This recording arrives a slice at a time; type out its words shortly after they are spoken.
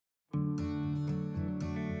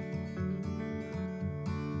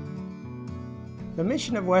The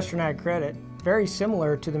mission of Western AgCredit, very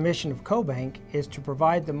similar to the mission of CoBank, is to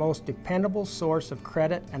provide the most dependable source of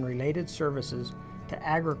credit and related services to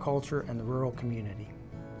agriculture and the rural community.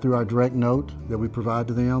 Through our direct note that we provide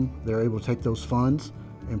to them, they're able to take those funds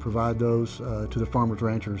and provide those to the farmers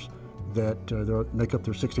ranchers that make up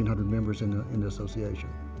their 1,600 members in the association.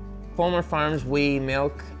 Fullmer Farms, we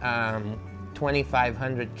milk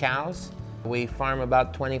 2,500 cows. We farm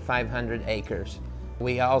about 2,500 acres.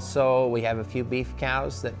 We have a few beef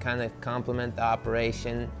cows that kind of complement the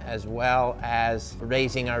operation, as well as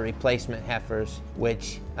raising our replacement heifers,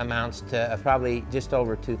 which amounts to probably just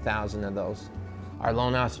over 2,000 of those. Our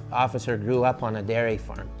loan officer grew up on a dairy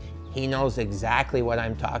farm. He knows exactly what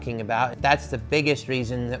I'm talking about. That's the biggest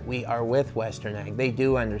reason that we are with Western Ag. They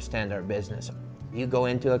do understand our business. You go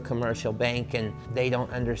into a commercial bank and they don't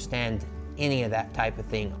understand any of that type of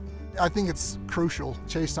thing. I think it's crucial.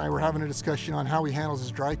 Chase and I were having a discussion on how he handles his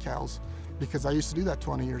dry cows, because I used to do that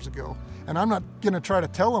 20 years ago. And I'm not going to try to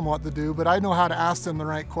tell them what to do, but I know how to ask them the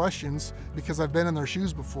right questions because I've been in their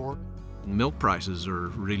shoes before. Milk prices are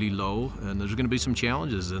really low, and there's going to be some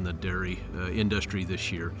challenges in the dairy industry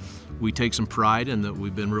this year. We take some pride in that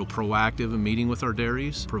we've been real proactive in meeting with our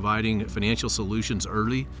dairies, providing financial solutions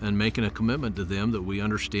early, and making a commitment to them that we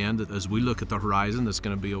understand that as we look at the horizon, that's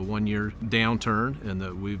going to be a one-year downturn, and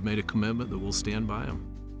that we've made a commitment that we'll stand by them.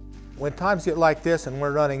 When times get like this and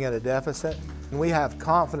we're running at a deficit, we have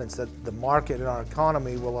confidence that the market and our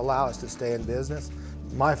economy will allow us to stay in business.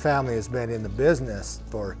 My family has been in the business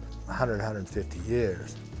for 150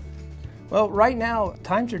 years. Well, right now,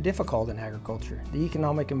 times are difficult in agriculture. The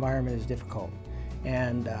economic environment is difficult.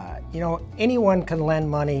 And, anyone can lend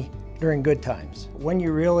money during good times. When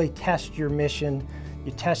you really test your mission,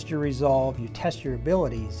 you test your resolve, you test your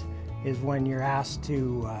abilities, is when you're asked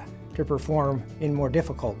to perform in more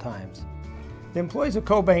difficult times. The employees of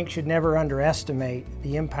CoBank should never underestimate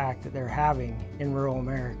the impact that they're having in rural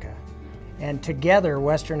America. And together,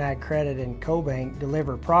 Western AgCredit and CoBank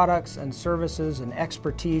deliver products and services and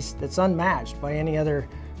expertise that's unmatched by any other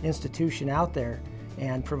institution out there,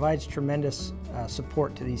 and provides tremendous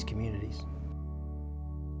support to these communities.